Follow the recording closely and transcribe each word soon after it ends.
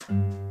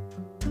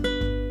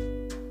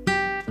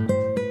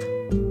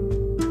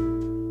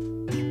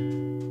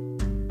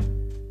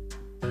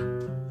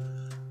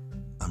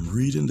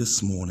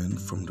this morning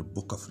from the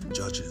book of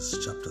Judges,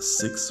 chapter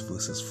 6,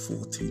 verses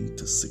 14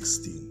 to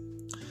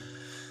 16.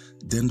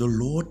 Then the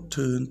Lord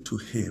turned to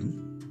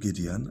him,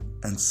 Gideon,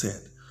 and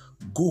said,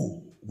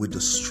 "Go with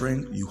the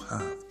strength you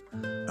have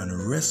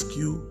and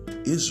rescue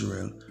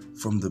Israel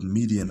from the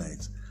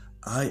Midianites.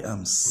 I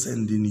am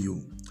sending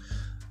you."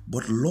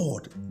 "But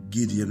Lord,"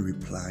 Gideon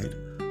replied,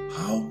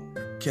 "how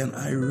can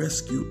I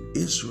rescue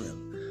Israel?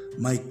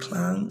 My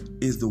clan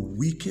is the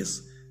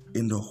weakest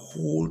in the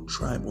whole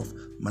tribe of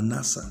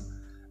Manasseh,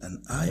 and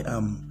I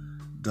am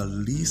the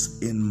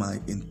least in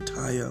my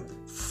entire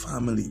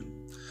family."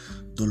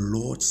 The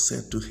Lord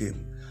said to him,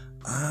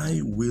 "I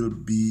will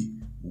be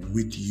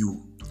with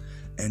you,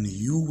 and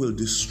you will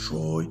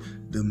destroy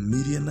the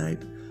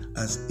Midianite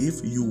as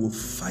if you were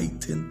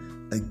fighting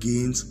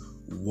against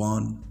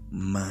one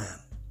man."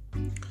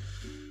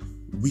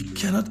 We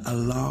cannot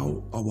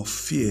allow our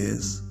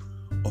fears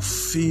of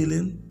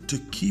failing to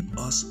keep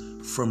us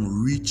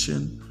from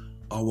reaching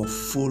our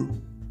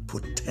full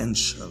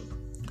potential.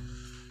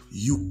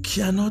 You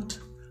cannot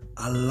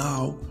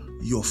allow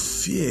your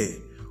fear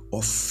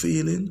of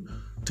failing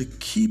to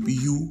keep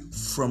you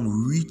from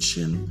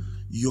reaching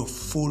your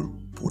full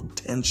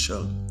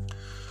potential.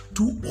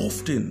 Too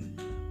often,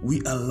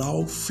 we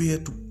allow fear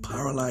to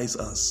paralyze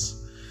us.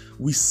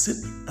 We sit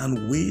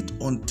and wait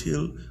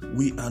until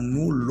we are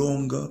no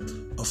longer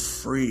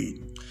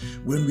afraid,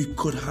 when we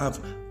could have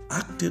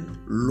acted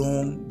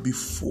long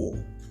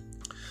before.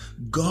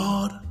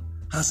 God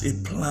has a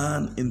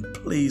plan in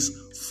place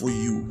for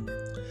you,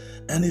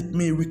 and it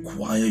may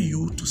require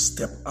you to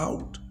step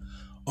out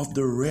of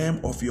the realm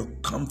of your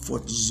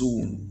comfort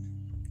zone.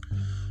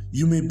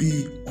 You may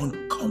be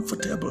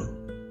uncomfortable.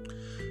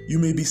 You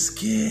may be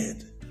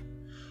scared.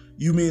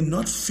 You may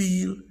not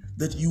feel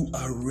that you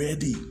are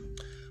ready,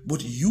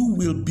 but you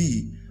will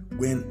be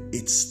when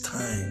it's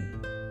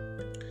time.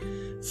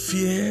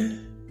 Fear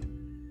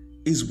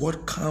is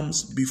what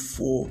comes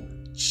before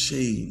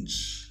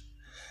change,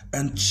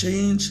 and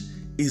change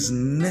is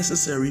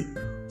necessary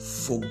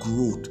for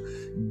growth.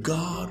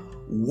 God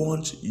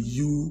wants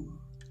you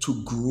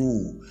to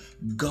grow.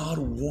 God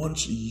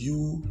wants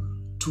you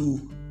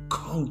to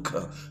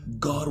conquer.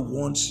 God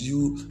wants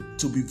you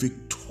to be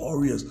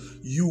victorious.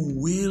 You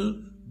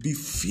will be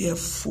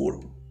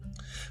fearful.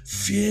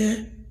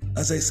 Fear,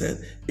 as I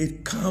said,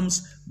 it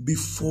comes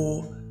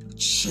before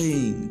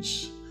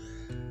change.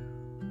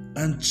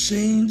 And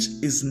change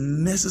is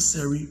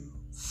necessary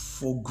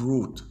for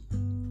growth.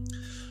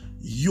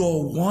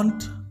 Your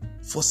want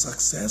for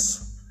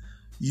success,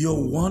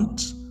 your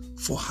want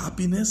for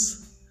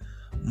happiness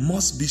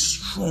must be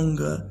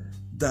stronger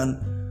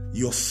than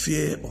your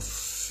fear of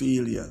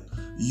failure.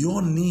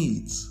 Your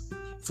needs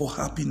for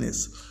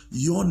happiness,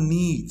 your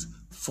needs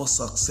for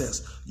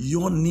success,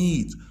 your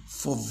needs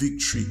for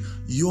victory,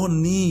 your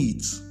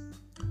needs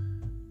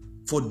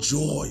for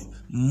joy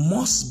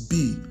must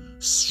be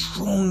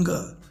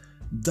stronger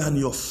than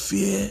your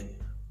fear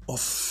of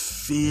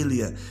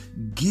failure.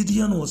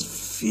 Gideon was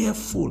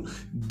fearful.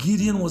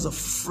 Gideon was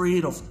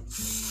afraid of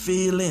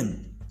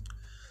failing.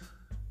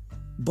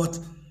 But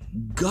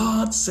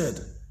God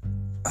said,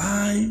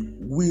 "I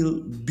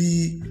will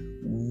be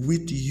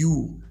with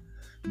you."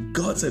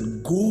 God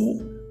said,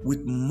 "Go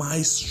with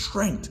my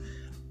strength.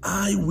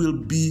 I will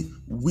be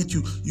with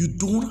you." You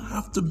don't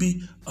have to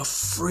be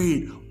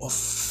afraid of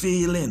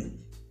failing.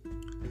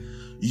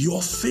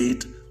 Your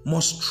faith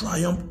must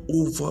triumph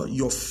over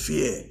your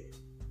fear.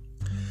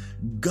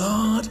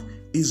 God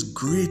is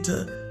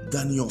greater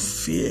than your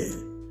fear.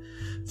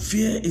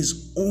 Fear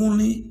is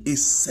only a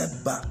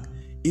setback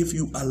if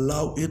you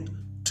allow it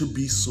to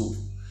be so.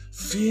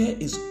 Fear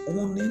is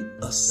only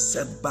a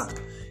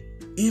setback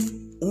if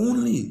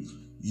only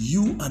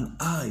you and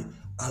I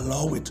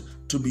allow it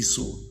to be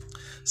so.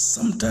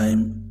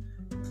 Sometimes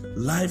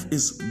life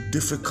is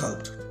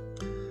difficult,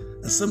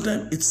 and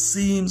sometimes it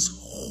seems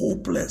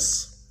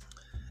hopeless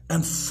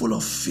and full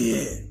of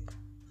fear.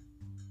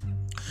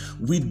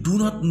 We do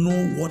not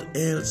know what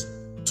else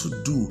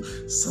to do.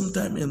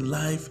 Sometimes in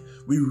life,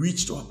 we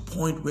reach to a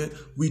point where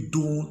we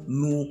don't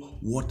know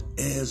what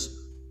else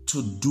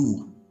to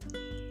do.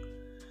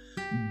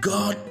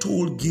 God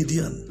told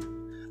Gideon,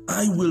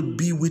 "I will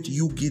be with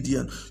you,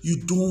 Gideon.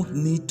 You don't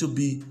need to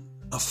be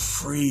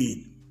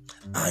afraid.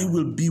 I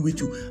will be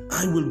with you.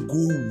 I will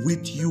go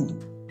with you."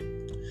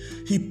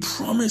 He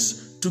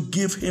promised to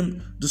give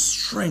him the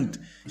strength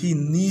he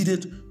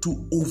needed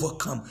to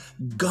overcome.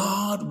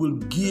 God will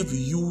give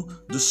you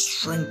the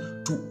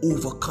strength to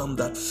overcome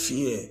that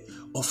fear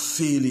of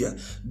failure.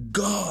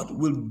 God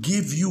will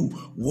give you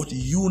what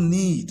you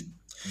need.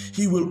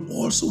 He will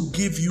also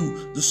give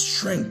you the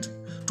strength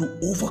to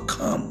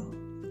overcome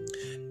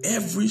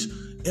every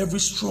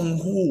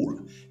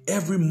stronghold,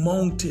 every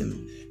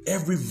mountain,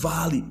 every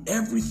valley,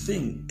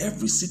 everything,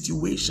 every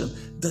situation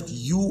that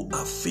you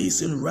are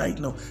facing right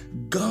now.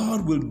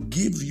 God will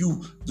give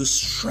you the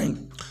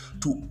strength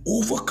to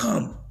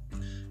overcome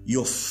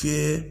your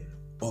fear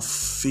of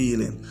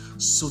failing.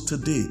 So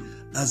today,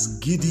 as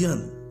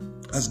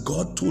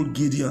God told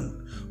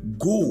Gideon,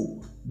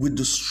 "Go with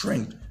the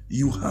strength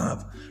you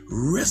have.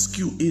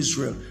 Rescue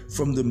Israel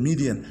from the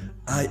Midian.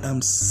 I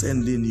am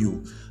sending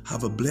you.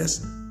 Have a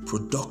blessed,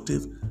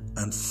 productive,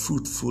 and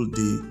fruitful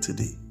day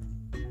today.